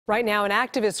Right now, an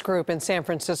activist group in San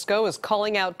Francisco is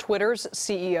calling out Twitter's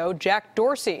CEO, Jack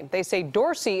Dorsey. They say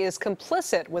Dorsey is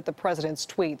complicit with the president's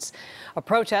tweets. A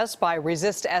protest by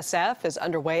Resist SF is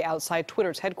underway outside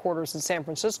Twitter's headquarters in San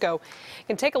Francisco. You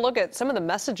can take a look at some of the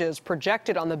messages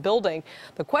projected on the building.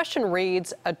 The question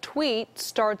reads, a tweet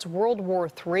starts World War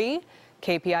III?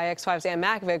 KPIX5's Ann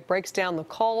Makovic breaks down the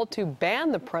call to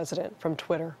ban the president from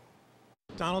Twitter.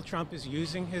 Donald Trump is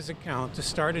using his account to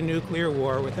start a nuclear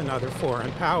war with another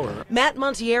foreign power. Matt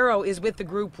Montiero is with the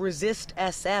group Resist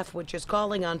SF, which is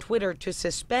calling on Twitter to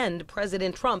suspend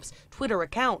President Trump's Twitter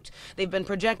account. They've been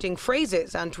projecting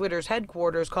phrases on Twitter's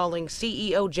headquarters calling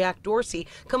CEO Jack Dorsey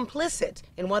complicit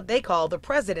in what they call the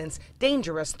president's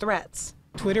dangerous threats.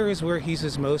 Twitter is where he's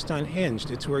his most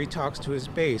unhinged. It's where he talks to his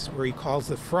base, where he calls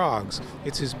the frogs.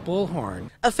 It's his bullhorn.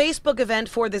 A Facebook event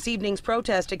for this evening's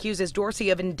protest accuses Dorsey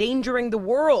of endangering the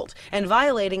world and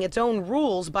violating its own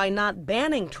rules by not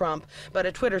banning Trump. But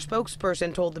a Twitter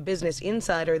spokesperson told the Business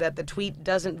Insider that the tweet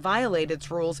doesn't violate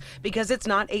its rules because it's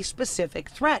not a specific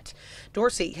threat.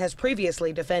 Dorsey has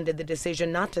previously defended the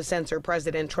decision not to censor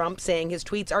President Trump, saying his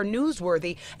tweets are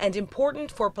newsworthy and important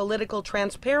for political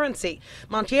transparency.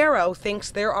 Montiero thinks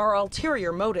there are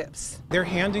ulterior motives. They're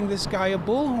handing this guy a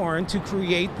bullhorn to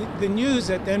create the news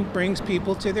that then brings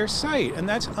people to their site, and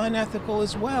that's unethical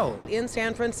as well. In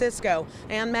San Francisco,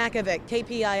 Ann Makovic,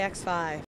 KPIX5.